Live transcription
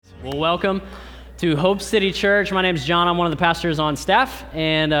Well, welcome to Hope City Church. My name is John. I'm one of the pastors on staff,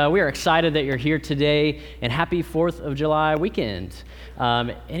 and we are excited that you're here today, and happy 4th of July weekend.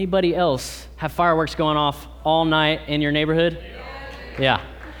 Anybody else have fireworks going off all night in your neighborhood? Yeah.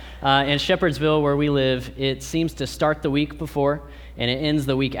 In Shepherdsville, where we live, it seems to start the week before, and it ends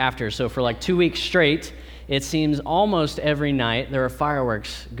the week after. So for like 2 weeks straight, it seems almost every night there are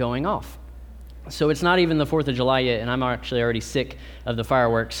fireworks going off. So it's not even the 4th of July yet, and I'm actually already sick of the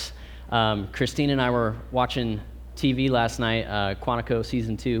fireworks. Christine and I were watching TV last night, Quantico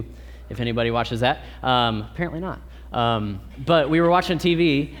Season 2, if anybody watches that. Apparently not. But we were watching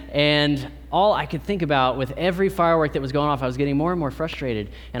TV, and all I could think about with every firework that was going off, I was getting more and more frustrated.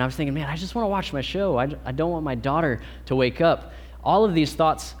 And I was thinking, man, I just want to watch my show. I don't want my daughter to wake up. All of these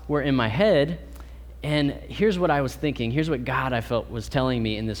thoughts were in my head, and here's what I was thinking. Here's what God, I felt, was telling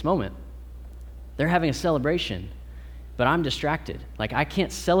me in this moment. They're having a celebration, but I'm distracted. Like, I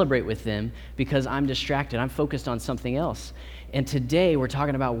can't celebrate with them because I'm distracted. I'm focused on something else. And today we're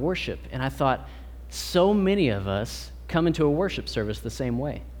talking about worship. And I thought, so many of us come into a worship service the same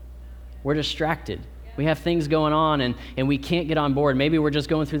way. We're distracted. We have things going on and we can't get on board. Maybe we're just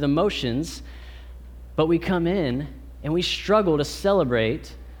going through the motions, but we come in and we struggle to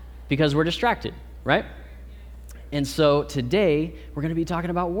celebrate because we're distracted, right? And so today we're going to be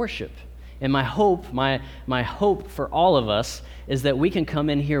talking about worship. And my hope for all of us is that we can come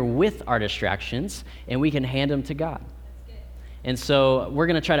in here with our distractions and we can hand them to God. And so we're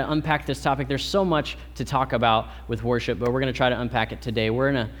going to try to unpack this topic. There's so much to talk about with worship, but we're going to try to unpack it today. We're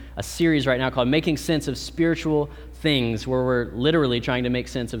in a series right now called Making Sense of Spiritual Things, where we're literally trying to make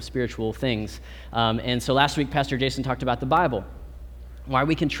sense of spiritual things. And so last week, Pastor Jason talked about the Bible, why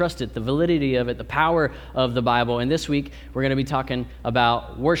we can trust it, the validity of it, the power of the Bible. And this week, we're going to be talking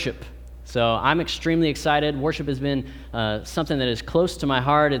about worship. So I'm extremely excited. Worship has been something that is close to my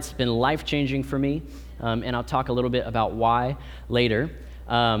heart. It's been life-changing for me, and I'll talk a little bit about why later.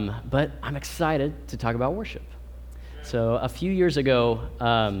 But I'm excited to talk about worship. So a few years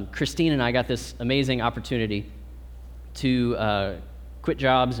ago, Christine and I got this amazing opportunity to quit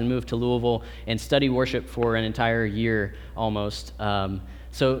jobs and move to Louisville and study worship for an entire year almost.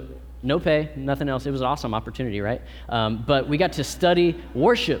 So no pay, nothing else. It was an awesome opportunity, right? But we got to study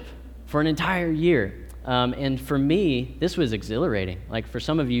worship for an entire year. And for me, this was exhilarating. Like, for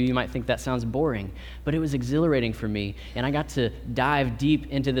some of you, you might think that sounds boring, but it was exhilarating for me. And I got to dive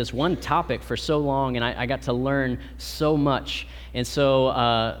deep into this one topic for so long, and I got to learn so much. And so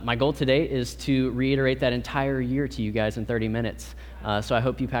my goal today is to reiterate that entire year to you guys in 30 minutes. So I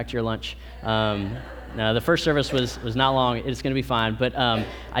hope you packed your lunch. No, the first service was not long. It's going to be fine. But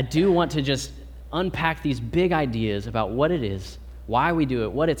I do want to just unpack these big ideas about what it is, why we do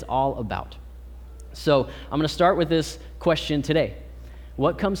it, what it's all about. So I'm going to start with this question today.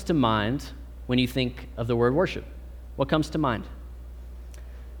 What comes to mind when you think of the word worship? What comes to mind?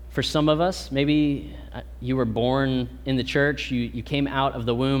 For some of us, maybe you were born in the church, you came out of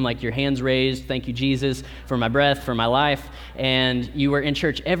the womb, like your hands raised, thank you, Jesus, for my breath, for my life, and you were in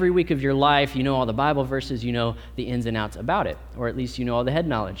church every week of your life. You know all the Bible verses, you know the ins and outs about it, or at least you know all the head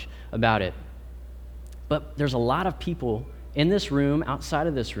knowledge about it. But there's a lot of people in this room, outside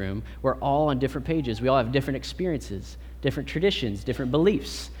of this room, we're all on different pages. We all have different experiences, different traditions, different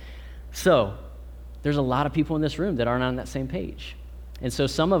beliefs. So there's a lot of people in this room that aren't on that same page. And so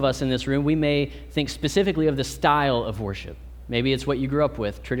some of us in this room, we may think specifically of the style of worship. Maybe it's what you grew up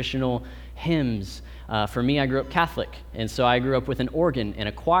with, traditional hymns. For me, I grew up Catholic, and so I grew up with an organ and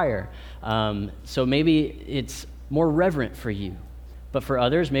a choir. So maybe it's more reverent for you. But for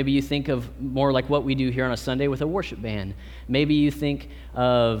others, maybe you think of more like what we do here on a Sunday with a worship band. Maybe you think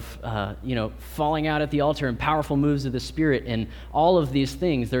of, falling out at the altar and powerful moves of the Spirit and all of these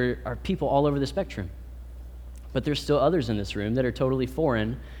things. There are people all over the spectrum. But there's still others in this room that are totally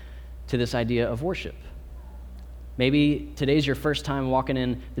foreign to this idea of worship. Maybe today's your first time walking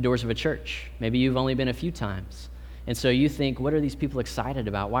in the doors of a church. Maybe you've only been a few times. And so you think, what are these people excited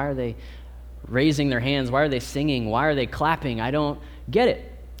about? Why are they raising their hands? Why are they singing? Why are they clapping? I don't get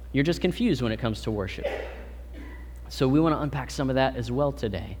it. You're just confused when it comes to worship. So we want to unpack some of that as well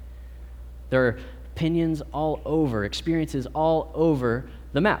today. There are opinions all over, experiences all over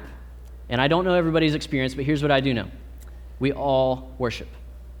the map. And I don't know everybody's experience, but here's what I do know. We all worship.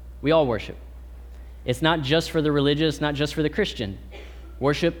 We all worship. It's not just for the religious, not just for the Christian.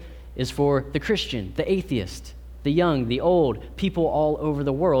 Worship is for the Christian, the atheist, the young, the old, people all over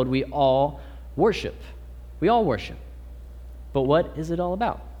the world. We all worship. We all worship. But what is it all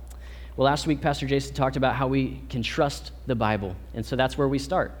about? Well, last week, Pastor Jason talked about how we can trust the Bible. And so that's where we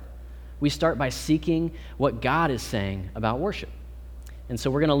start. We start by seeking what God is saying about worship. And so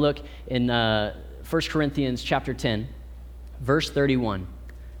we're going to look in 1 Corinthians chapter 10, verse 31.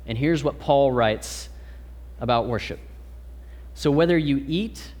 And here's what Paul writes about worship. So whether you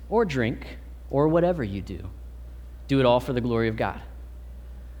eat or drink or whatever you do it all for the glory of God.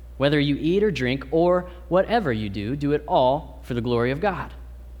 Whether you eat or drink or whatever you do it all for the glory of God.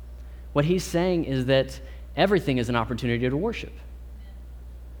 What he's saying is that everything is an opportunity to worship.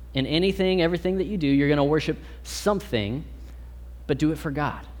 In everything that you do, you're going to worship something, but do it for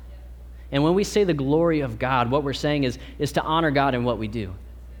God. And when we say the glory of God, what we're saying is to honor God in what we do,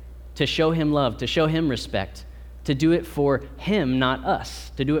 to show him love, to show him respect, to do it for him, not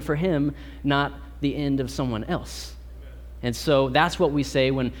us, to do it for him, not the end of someone else. And so that's what we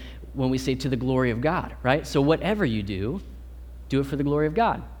say when we say to the glory of God, right? So whatever you do it for the glory of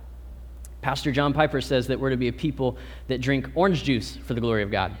God. Pastor John Piper says that we're to be a people that drink orange juice for the glory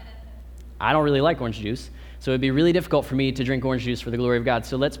of God. I don't really like orange juice, so it'd be really difficult for me to drink orange juice for the glory of God.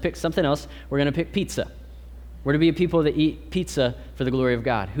 So let's pick something else. We're going to pick pizza. We're to be a people that eat pizza for the glory of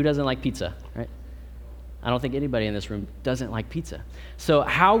God. Who doesn't like pizza, right? I don't think anybody in this room doesn't like pizza. So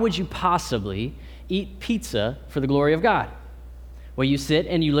how would you possibly eat pizza for the glory of God? Well, you sit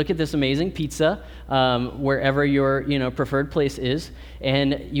and you look at this amazing pizza wherever your preferred place is,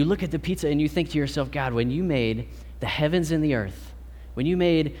 and you look at the pizza and you think to yourself, God, when you made the heavens and the earth, when you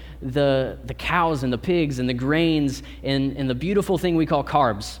made the cows and the pigs and the grains and the beautiful thing we call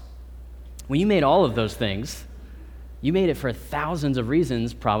carbs, when you made all of those things, you made it for thousands of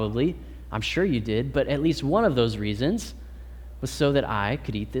reasons probably. I'm sure you did, but at least one of those reasons was so that I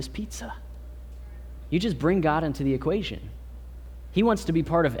could eat this pizza. You just bring God into the equation. He wants to be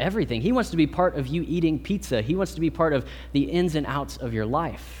part of everything. He wants to be part of you eating pizza. He wants to be part of the ins and outs of your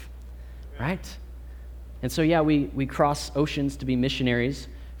life, right? And so, yeah, we cross oceans to be missionaries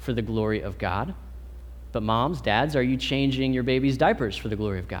for the glory of God. But moms, dads, are you changing your baby's diapers for the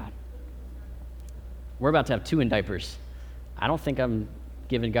glory of God? We're about to have 2 in diapers. I don't think I'm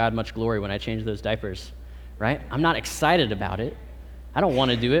giving God much glory when I change those diapers, right? I'm not excited about it. I don't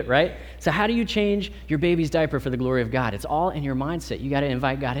want to do it, right? So how do you change your baby's diaper for the glory of God? It's all in your mindset. You got to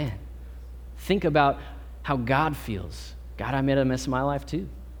invite God in. Think about how God feels. God, I made a mess of my life too.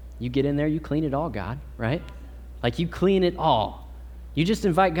 You get in there, you clean it all, God, right? Like you clean it all. You just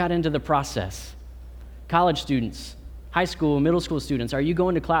invite God into the process. College students, high school, middle school students, are you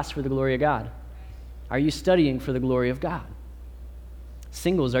going to class for the glory of God? Are you studying for the glory of God?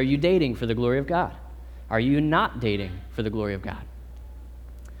 Singles, are you dating for the glory of God? Are you not dating for the glory of God?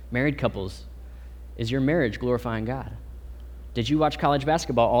 Married couples, is your marriage glorifying God? Did you watch college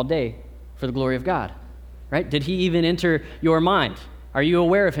basketball all day for the glory of God? Right? Did he even enter your mind? Are you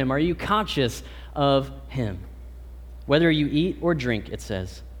aware of him? Are you conscious of him? Whether you eat or drink, it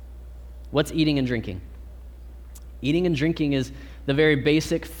says. What's eating and drinking? Eating and drinking is the very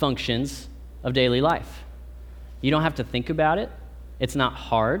basic functions of daily life. You don't have to think about it. It's not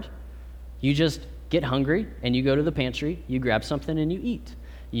hard. You just get hungry and you go to the pantry, you grab something and you eat.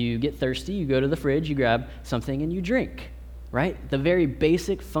 You get thirsty, you go to the fridge, you grab something and you drink, right? The very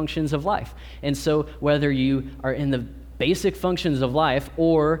basic functions of life. And so whether you are in the basic functions of life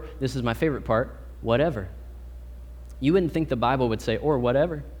or, this is my favorite part, whatever. You wouldn't think the Bible would say, or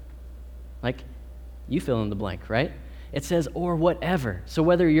whatever. Like, you fill in the blank, right? It says, or whatever. So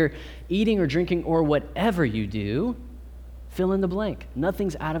whether you're eating or drinking or whatever you do, fill in the blank.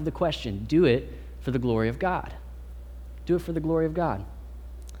 Nothing's out of the question. Do it for the glory of God. Do it for the glory of God.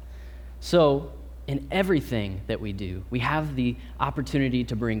 So, in everything that we do, we have the opportunity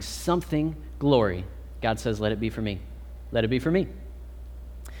to bring something glory. God says, let it be for me. Let it be for me.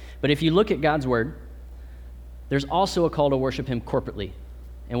 But if you look at God's word, there's also a call to worship him corporately.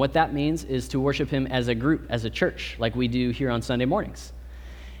 And what that means is to worship him as a group, as a church, like we do here on Sunday mornings.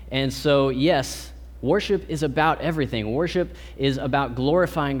 And so, yes, worship is about everything. Worship is about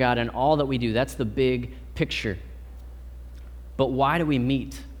glorifying God in all that we do. That's the big picture. But why do we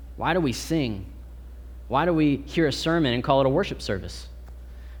meet? Why do we sing? Why do we hear a sermon and call it a worship service?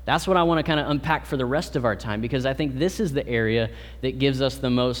 That's what I want to kind of unpack for the rest of our time, because I think this is the area that gives us the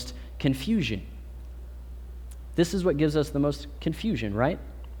most confusion. This is what gives us the most confusion, right?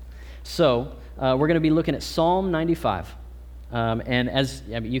 So we're going to be looking at Psalm 95.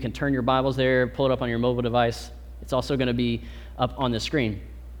 And you can turn your Bibles there, pull it up on your mobile device. It's also going to be up on the screen.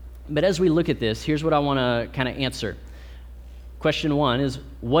 But as we look at this, here's what I want to kind of answer. Question 1 is,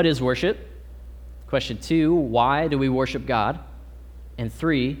 what is worship? Question 2, why do we worship God? And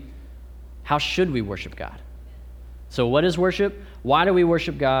 3, how should we worship God? So what is worship? Why do we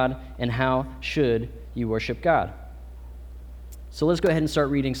worship God? And how should you worship God? So let's go ahead and start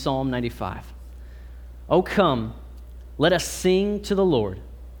reading Psalm 95. Oh, come, Let us sing to the Lord.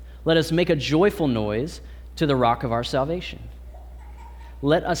 Let us make a joyful noise to the rock of our salvation.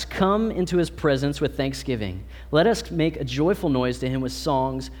 Let us come into his presence with thanksgiving. Let us make a joyful noise to him with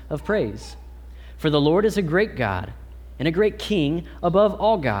songs of praise. For the Lord is a great God and a great King above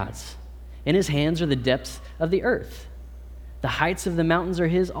all gods. In his hands are the depths of the earth. The heights of the mountains are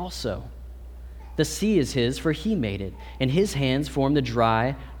his also. The sea is his, for he made it, and his hands formed the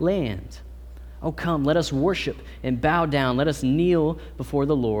dry land. Oh, come, let us worship and bow down. Let us kneel before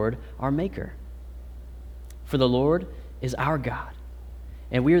the Lord, our Maker. For the Lord is our God,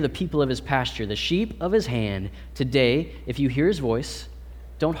 and we are the people of his pasture, the sheep of his hand. Today, if you hear his voice,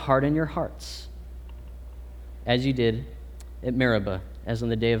 don't harden your hearts, as you did at Meribah, as on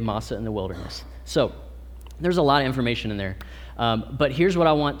the day of Massah in the wilderness. So, there's a lot of information in there. But here's what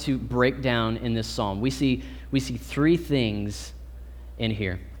I want to break down in this psalm. We see three things in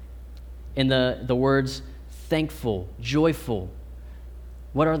here. In the words thankful, joyful,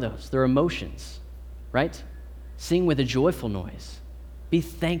 what are those? They're emotions, right? Sing with a joyful noise. Be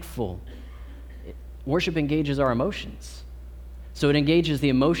thankful. Worship engages our emotions. So it engages the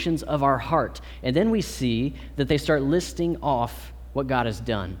emotions of our heart. And then we see that they start listing off what God has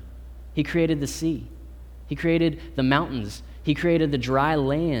done. He created the sea. He created the mountains. He created the dry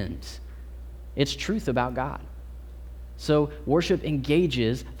land. It's truth about God. So worship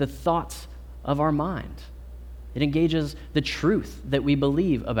engages the thoughts of our mind. It engages the truth that we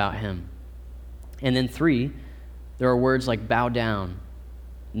believe about him. And then 3, there are words like bow down,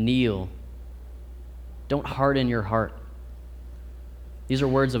 kneel. Don't harden your heart. These are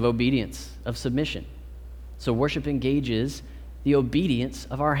words of obedience, of submission. So worship engages the obedience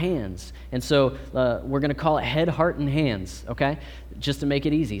of our hands. And so we're going to call it head, heart, and hands, okay? Just to make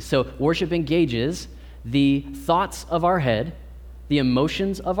it easy. So worship engages the thoughts of our head, the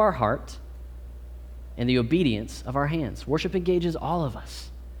emotions of our heart, and the obedience of our hands. Worship engages all of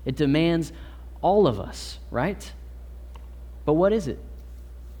us. It demands all of us, right? But what is it?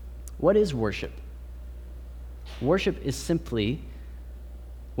 What is worship? Worship is simply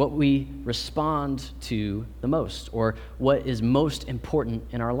what we respond to the most, or what is most important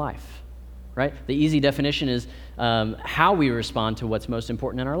in our life, right? The easy definition is how we respond to what's most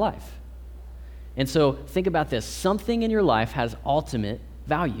important in our life. And so think about this. Something in your life has ultimate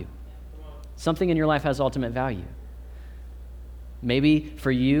value. Something in your life has ultimate value. Maybe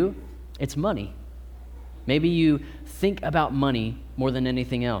for you, it's money. Maybe you think about money more than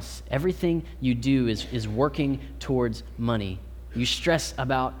anything else. Everything you do is working towards money. You stress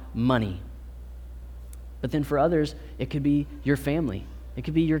about money. But then for others, it could be your family. It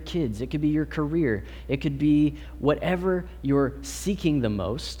could be your kids. It could be your career. It could be whatever you're seeking the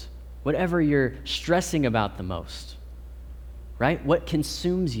most, whatever you're stressing about the most, right? What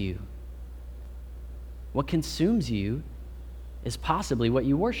consumes you? What consumes you is possibly what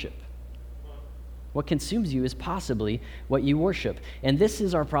you worship. What consumes you is possibly what you worship. And this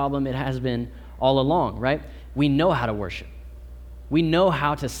is our problem. It has been all along, right? We know how to worship. We know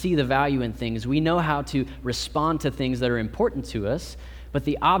how to see the value in things. We know how to respond to things that are important to us, but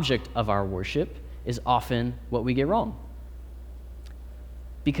the object of our worship is often what we get wrong.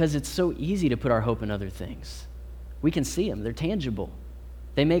 Because it's so easy to put our hope in other things. We can see them. They're tangible.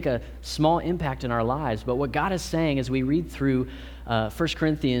 They make a small impact in our lives. But what God is saying as we read through 1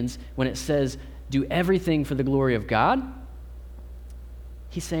 Corinthians, when it says, do everything for the glory of God,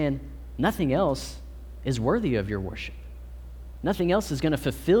 he's saying nothing else is worthy of your worship. Nothing else is going to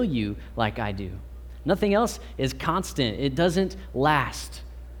fulfill you like I do. Nothing else is constant. It doesn't last,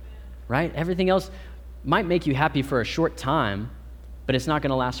 right? Everything else might make you happy for a short time, but it's not going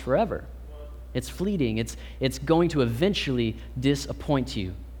to last forever. It's fleeting. It's going to eventually disappoint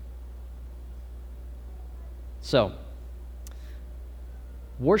you. So,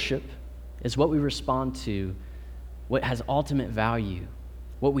 worship is what we respond to, what has ultimate value,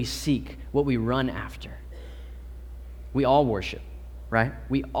 what we seek, what we run after. We all worship, right?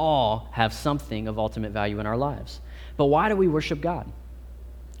 We all have something of ultimate value in our lives. But why do we worship God?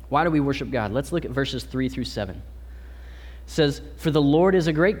 Why do we worship God? Let's look at verses 3-7. It says, for the Lord is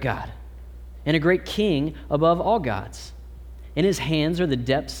a great God and a great King above all gods. In his hands are the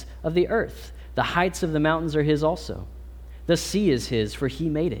depths of the earth. The heights of the mountains are his also. The sea is his, for he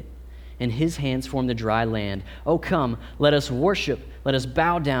made it, and his hands formed the dry land. Oh, come, let us worship, let us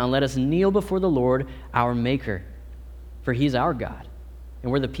bow down, let us kneel before the Lord, our Maker. For he's our God,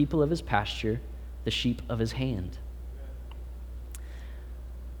 and we're the people of his pasture, the sheep of his hand.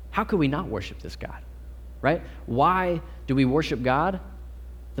 How could we not worship this God, right? Why do we worship God?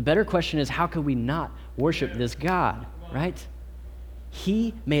 The better question is, how could we not worship this God, right?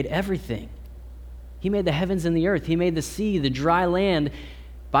 He made everything. He made the heavens and the earth. He made the sea, the dry land.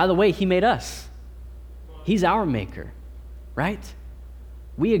 By the way, he made us. He's our maker, right?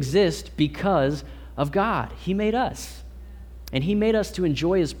 We exist because of God. He made us. And he made us to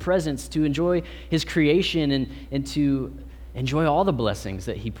enjoy his presence, to enjoy his creation, and to enjoy all the blessings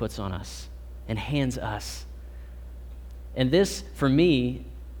that he puts on us and hands us. And this, for me,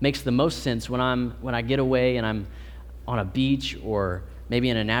 makes the most sense when I get away and I'm on a beach or maybe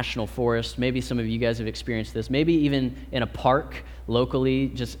in a national forest. Maybe some of you guys have experienced this. Maybe even in a park locally,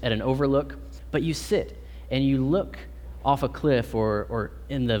 just at an overlook. But you sit and you look off a cliff or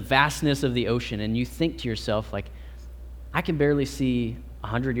in the vastness of the ocean, and you think to yourself, like, I can barely see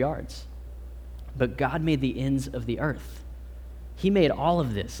 100 yards. But God made the ends of the earth. He made all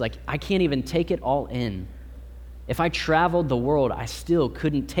of this. Like, I can't even take it all in. If I traveled the world, I still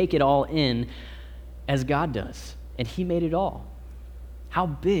couldn't take it all in as God does. And he made it all. How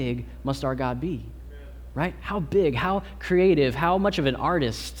big must our God be? Right? How big, how creative, how much of an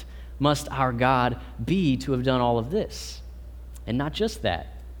artist must our God be to have done all of this? And not just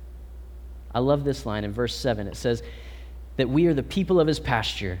that. I love this line in verse 7. It says that we are the people of his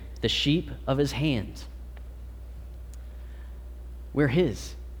pasture, the sheep of his hand. We're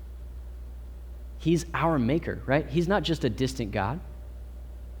his. He's our maker, right? He's not just a distant God.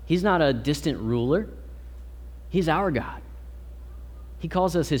 He's not a distant ruler. He's our God. He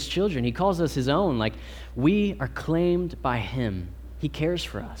calls us his children. He calls us his own. Like, we are claimed by him. He cares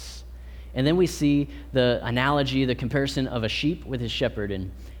for us. And then we see the analogy, the comparison of a sheep with his shepherd.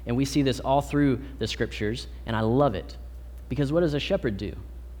 And we see this all through the scriptures. And I love it. Because what does a shepherd do?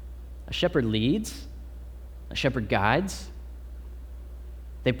 A shepherd leads. A shepherd guides.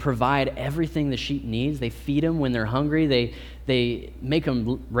 They provide everything the sheep needs. They feed them when they're hungry. They make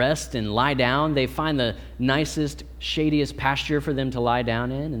them rest and lie down. They find the nicest, shadiest pasture for them to lie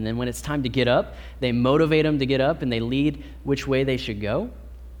down in. And then when it's time to get up, they motivate them to get up and they lead which way they should go.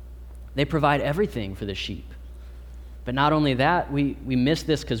 They provide everything for the sheep. But not only that, we miss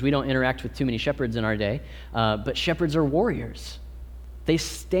this because we don't interact with too many shepherds in our day, but shepherds are warriors. They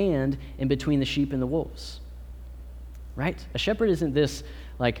stand in between the sheep and the wolves, right? A shepherd isn't this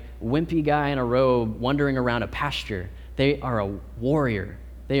like wimpy guy in a robe wandering around a pasture. They are a warrior.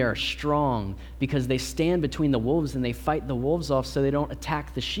 They are strong because they stand between the wolves and they fight the wolves off so they don't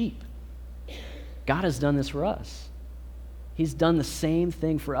attack the sheep. God has done this for us. He's done the same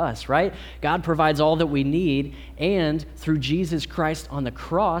thing for us, right? God provides all that we need, and through Jesus Christ on the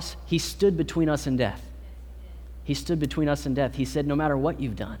cross, he stood between us and death. He stood between us and death. He said, no matter what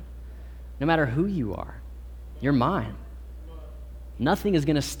you've done, no matter who you are, you're mine. Nothing is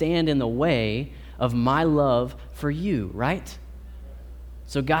going to stand in the way of my love for you, right?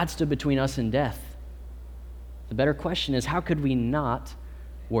 So God stood between us and death. The better question is, how could we not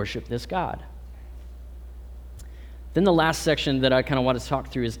worship this God? Then the last section that I kind of want to talk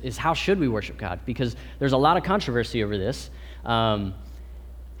through is how should we worship God? Because there's a lot of controversy over this.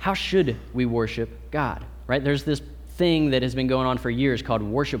 How should we worship God, right? There's this thing that has been going on for years called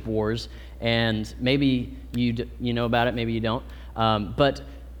worship wars, and maybe you know about it, maybe you don't. But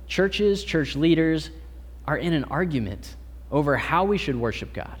churches, church leaders are in an argument over how we should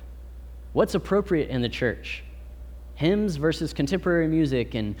worship God. What's appropriate in the church? Hymns versus contemporary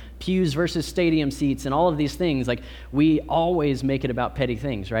music, and pews versus stadium seats, and all of these things. Like, we always make it about petty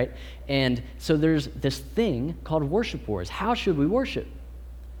things, right? And so there's this thing called worship wars. How should we worship?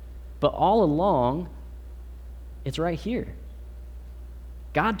 But all along, it's right here.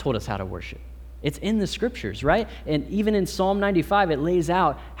 God told us how to worship. It's in the scriptures, right? And even in Psalm 95, it lays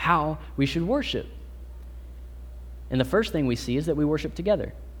out how we should worship. And the first thing we see is that we worship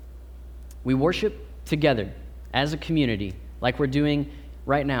together. We worship together as a community, like we're doing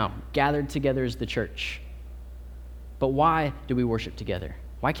right now, gathered together as the church. But why do we worship together?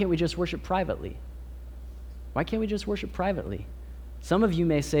 Why can't we just worship privately? Why can't we just worship privately? Some of you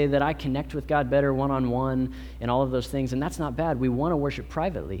may say that I connect with God better one-on-one and all of those things, and that's not bad. We want to worship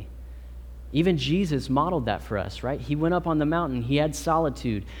privately. Even Jesus modeled that for us, right? He went up on the mountain. He had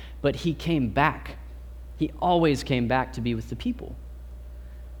solitude, but he came back. He always came back to be with the people.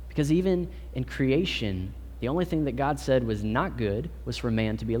 Because even in creation, the only thing that God said was not good was for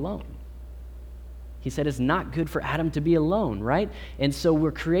man to be alone. He said it's not good for Adam to be alone, right? And so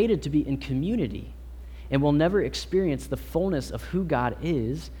we're created to be in community. And we'll never experience the fullness of who God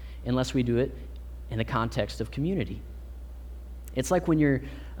is unless we do it in the context of community. It's like when you're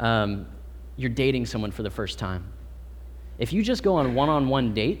dating someone for the first time. If you just go on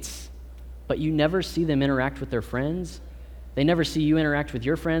one-on-one dates, but you never see them interact with their friends, they never see you interact with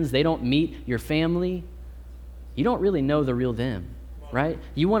your friends, they don't meet your family, you don't really know the real them, right?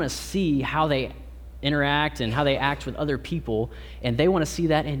 You want to see how they interact and how they act with other people, and they want to see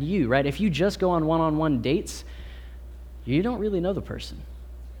that in you, right? If you just go on one-on-one dates, you don't really know the person,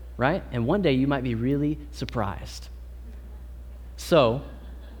 right? And one day you might be really surprised. So,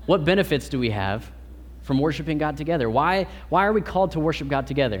 what benefits do we have from worshiping God together? Why are we called to worship God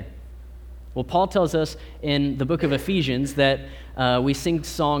together? Well, Paul tells us in the book of Ephesians that we sing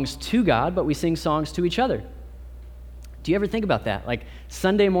songs to God, but we sing songs to each other. Do you ever think about that? Like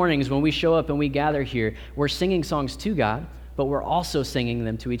Sunday mornings when we show up and we gather here, we're singing songs to God, but we're also singing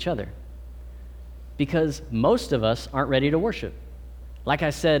them to each other. Because most of us aren't ready to worship. Like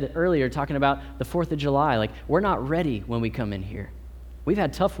I said earlier, talking about the 4th of July, like we're not ready when we come in here. We've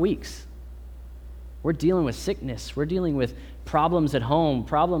had tough weeks. We're dealing with sickness. We're dealing with problems at home,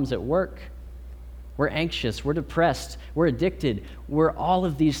 problems at work. We're anxious. We're depressed. We're addicted. We're all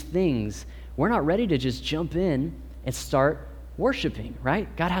of these things. We're not ready to just jump in and start worshiping,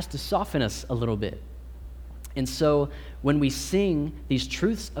 right? God has to soften us a little bit. And so when we sing these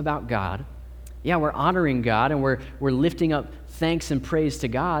truths about God, yeah, we're honoring God and we're lifting up thanks and praise to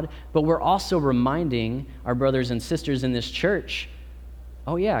God, but we're also reminding our brothers and sisters in this church,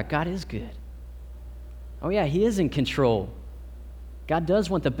 oh yeah, God is good. Oh yeah, He is in control. God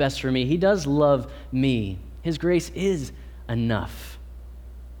does want the best for me. He does love me. His grace is enough,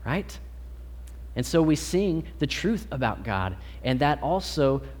 right? And so we sing the truth about God, and that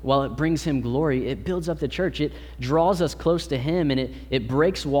also, while it brings Him glory, it builds up the church. It draws us close to Him, and it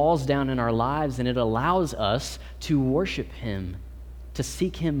breaks walls down in our lives, and it allows us to worship Him, to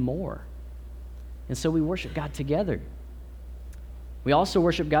seek Him more. And so we worship God together. We also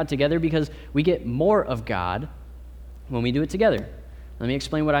worship God together because we get more of God when we do it together. Let me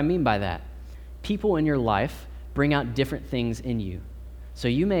explain what I mean by that. People in your life bring out different things in you. So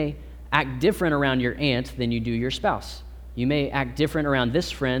you may act different around your aunt than you do your spouse. You may act different around this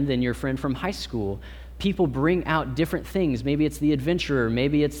friend than your friend from high school. People bring out different things. Maybe it's the adventurer,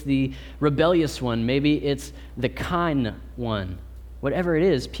 maybe it's the rebellious one, maybe it's the kind one. Whatever it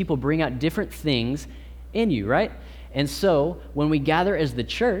is, people bring out different things in you, right? And so when we gather as the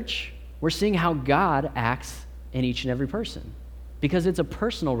church, we're seeing how God acts in each and every person because it's a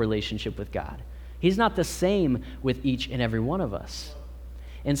personal relationship with God. He's not the same with each and every one of us.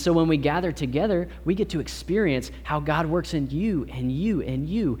 And so when we gather together, we get to experience how God works in you and you and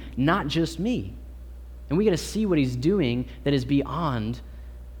you, not just me. And we get to see what He's doing that is beyond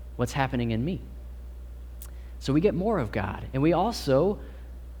what's happening in me. So we get more of God, and we also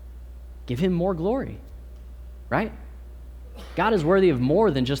give Him more glory, right? God is worthy of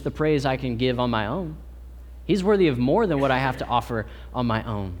more than just the praise I can give on my own. He's worthy of more than what I have to offer on my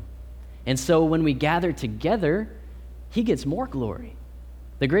own. And so when we gather together, He gets more glory.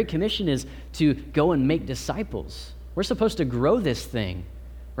 The Great Commission is to go and make disciples. We're supposed to grow this thing,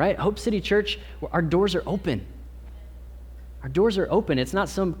 right? Hope City Church, our doors are open. Our doors are open. It's not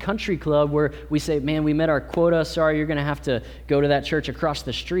some country club where we say, man, we met our quota. Sorry, you're going to have to go to that church across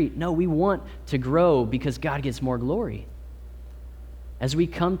the street. No, we want to grow because God gets more glory. As we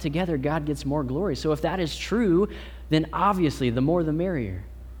come together, God gets more glory. So if that is true, then obviously the more the merrier.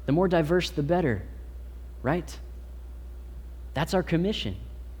 The more diverse, the better, right? That's our commission.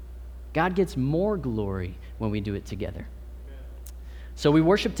 God gets more glory when we do it together. So we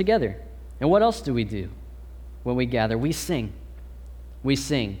worship together. And what else do we do when we gather? We sing. We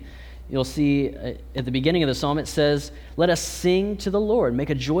sing. You'll see at the beginning of the psalm it says, let us sing to the Lord, make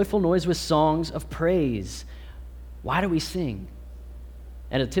a joyful noise with songs of praise. Why do we sing?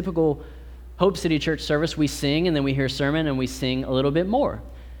 At a typical Hope City Church service, we sing and then we hear a sermon and we sing a little bit more.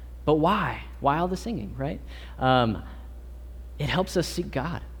 But why? Why all the singing, right? It helps us seek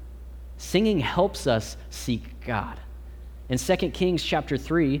God. Singing helps us seek God. In 2 Kings chapter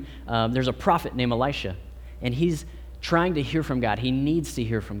 3, there's a prophet named Elisha, and he's trying to hear from God. He needs to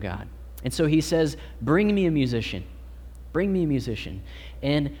hear from God. And so he says, bring me a musician. Bring me a musician.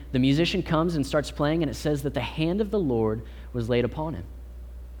 And the musician comes and starts playing, and it says that the hand of the Lord was laid upon him.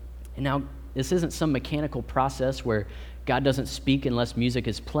 And now, this isn't some mechanical process where God doesn't speak unless music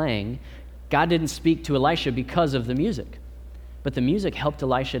is playing. God didn't speak to Elisha because of the music. But the music helped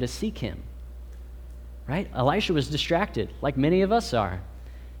Elisha to seek Him, right? Elisha was distracted, like many of us are.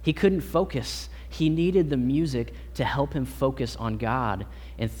 He couldn't focus. He needed the music to help him focus on God.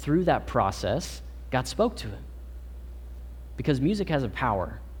 And through that process, God spoke to him. Because music has a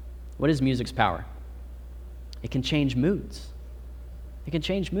power. What is music's power? It can change moods. It can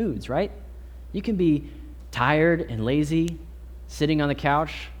change moods, right? You can be tired and lazy, sitting on the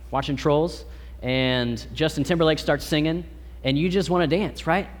couch, watching Trolls, and Justin Timberlake starts singing, and you just want to dance,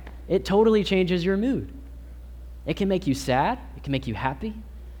 right? It totally changes your mood. It can make you sad. It can make you happy.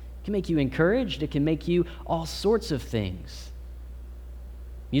 It can make you encouraged. It can make you all sorts of things.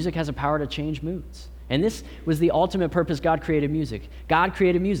 Music has a power to change moods. And this was the ultimate purpose God created music. God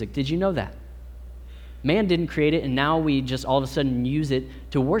created music. Did you know that? Man didn't create it, and now we just all of a sudden use it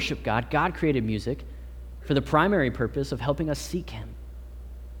to worship God. God created music for the primary purpose of helping us seek him.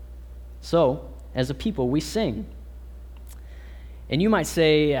 So, as a people, we sing. And you might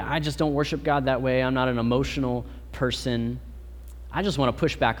say, I just don't worship God that way. I'm not an emotional person. I just want to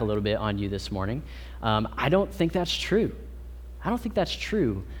push back a little bit on you this morning. I don't think that's true. I don't think that's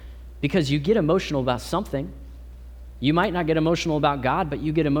true because you get emotional about something. You might not get emotional about God, but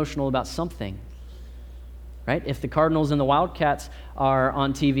you get emotional about something, right? If the Cardinals and the Wildcats are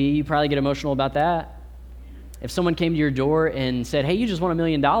on TV, you probably get emotional about that. If someone came to your door and said, hey, you just won $1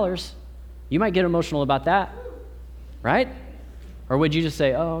 million, you might get emotional about that, right? Or would you just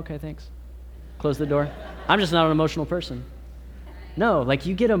say, oh, okay, thanks. Close the door. I'm just not an emotional person. No, like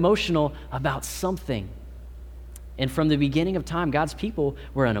you get emotional about something. And from the beginning of time, God's people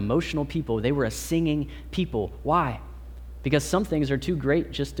were an emotional people. They were a singing people. Why? Because some things are too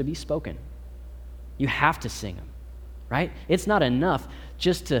great just to be spoken. You have to sing them, right? It's not enough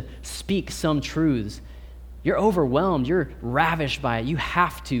just to speak some truths. You're overwhelmed. You're ravished by it. You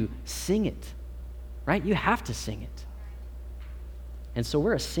have to sing it, right? You have to sing it. And so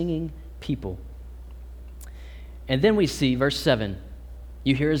we're a singing people. And then we see, verse 7,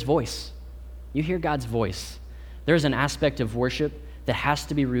 you hear his voice. You hear God's voice. There's an aspect of worship that has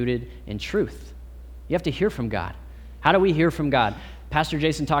to be rooted in truth. You have to hear from God. How do we hear from God? Pastor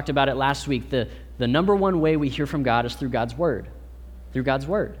Jason talked about it last week. The number one way we hear from God is through God's word. Through God's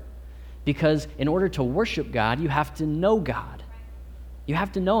word. Because in order to worship God, you have to know God. You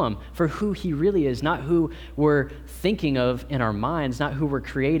have to know him for who he really is, not who we're thinking of in our minds, not who we're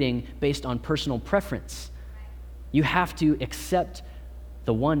creating based on personal preference. You have to accept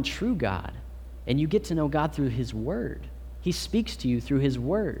the one true God, and you get to know God through his word. He speaks to you through his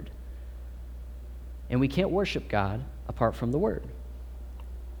word. And we can't worship God apart from the word.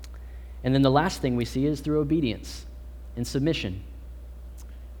 And then the last thing we see is through obedience and submission.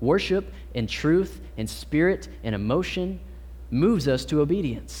 Worship and truth and spirit and emotion moves us to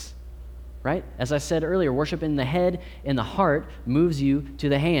obedience, right? As I said earlier, worship in the head and the heart moves you to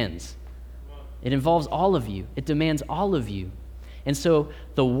the hands. It involves all of you. It demands all of you. And so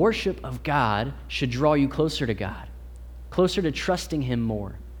the worship of God should draw you closer to God, closer to trusting him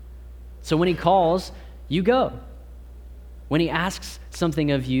more. So when he calls, you go. When he asks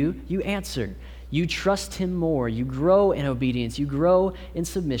something of you, you answer. You trust him more. You grow in obedience. You grow in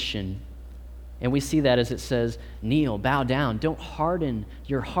submission. And we see that as it says, kneel, bow down. Don't harden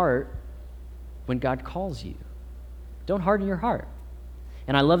your heart when God calls you. Don't harden your heart.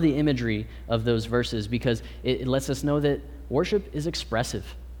 And I love the imagery of those verses because it lets us know that worship is expressive.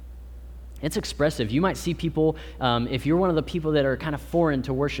 It's expressive. You might see people, if you're one of the people that are kind of foreign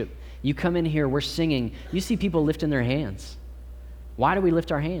to worship, you come in here, we're singing, you see people lifting their hands. Why do we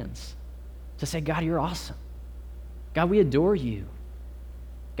lift our hands? To say, God, you're awesome. God, we adore you.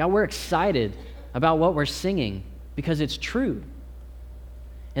 God, we're excited about what we're singing because it's true.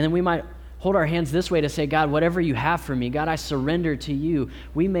 And then we might hold our hands this way to say, God, whatever you have for me, God, I surrender to you.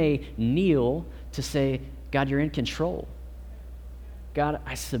 We may kneel to say, God, you're in control. God,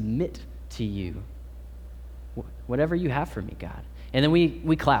 I submit to you. Whatever you have for me, God. And then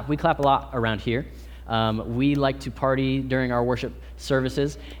we clap. We clap a lot around here. We like to party during our worship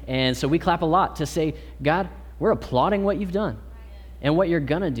services. And so we clap a lot to say, God, we're applauding what you've done and what you're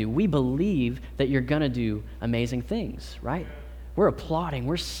going to do. We believe that you're going to do amazing things, right? We're applauding.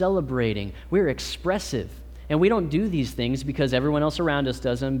 We're celebrating. We're expressive. And we don't do these things because everyone else around us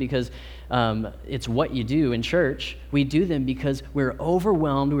does them, because it's what you do in church. We do them because we're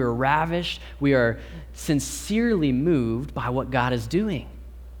overwhelmed, we're ravished, we are sincerely moved by what God is doing,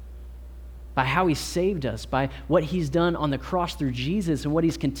 by how he saved us, by what he's done on the cross through Jesus and what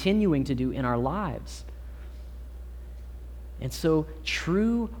he's continuing to do in our lives. And so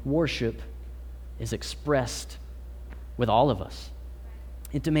true worship is expressed with all of us.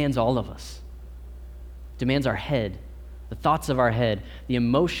 It demands all of us. It demands our head, the thoughts of our head, the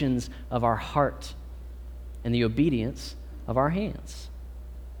emotions of our heart, and the obedience of our hands.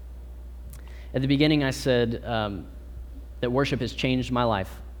 At the beginning, I said that worship has changed my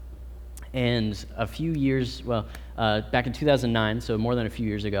life. And a few years, back in 2009, so more than a few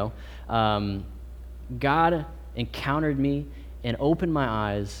years ago, God encountered me and opened my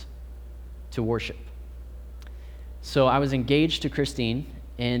eyes to worship. So I was engaged to Christine,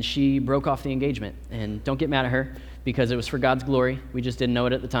 and she broke off the engagement. And don't get mad at her, because it was for God's glory. We just didn't know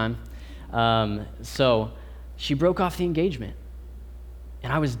it at the time. So she broke off the engagement.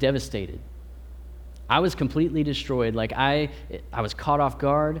 And I was devastated. I was completely destroyed. Like I was caught off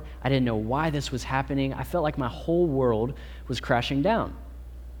guard. I didn't know why this was happening. I felt like my whole world was crashing down.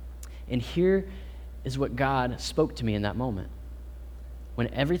 And here is what God spoke to me in that moment.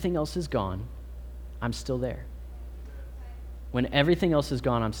 When everything else is gone, I'm still there. When everything else is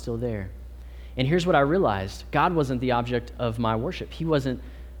gone, I'm still there. And here's what I realized. God wasn't the object of my worship. He wasn't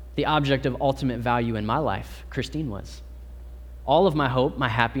the object of ultimate value in my life. Christine was. All of my hope, my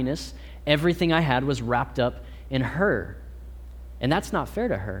happiness, everything I had was wrapped up in her. And that's not fair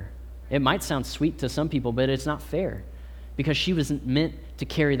to her. It might sound sweet to some people, but it's not fair because she wasn't meant to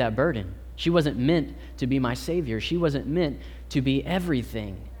carry that burden. She wasn't meant to be my Savior. She wasn't meant to be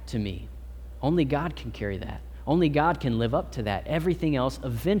everything to me. Only God can carry that. Only God can live up to that. Everything else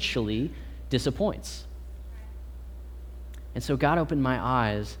eventually disappoints. And so God opened my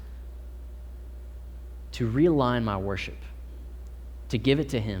eyes to realign my worship, to give it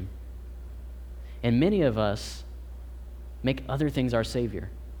to Him. And many of us make other things our Savior.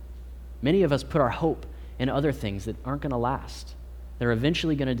 Many of us put our hope in other things that aren't going to last. They're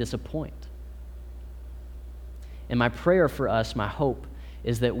eventually going to disappoint. And my prayer for us, my hope,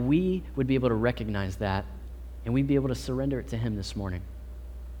 is that we would be able to recognize that and we'd be able to surrender it to Him this morning.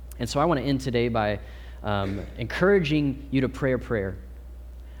 And so I want to end today by encouraging you to pray a prayer.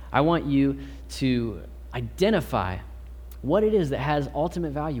 I want you to identify what it is that has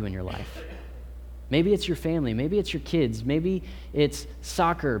ultimate value in your life. Maybe it's your family, maybe it's your kids, maybe it's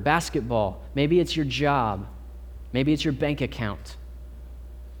soccer, basketball, maybe it's your job, maybe it's your bank account,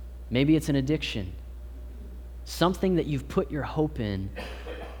 maybe it's an addiction. Something that you've put your hope in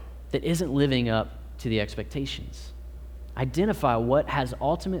that isn't living up to the expectations. Identify what has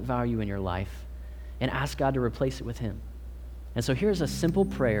ultimate value in your life and ask God to replace it with Him. And so here's a simple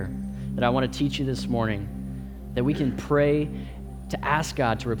prayer that I want to teach you this morning that we can pray to ask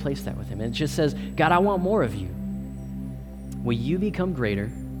God to replace that with Him. And it just says, God, I want more of you. Will you become greater?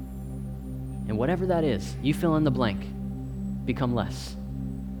 And whatever that is, you fill in the blank, become less.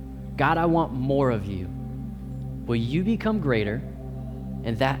 God, I want more of you. Will you become greater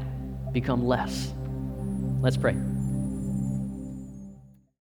and that become less? Let's pray.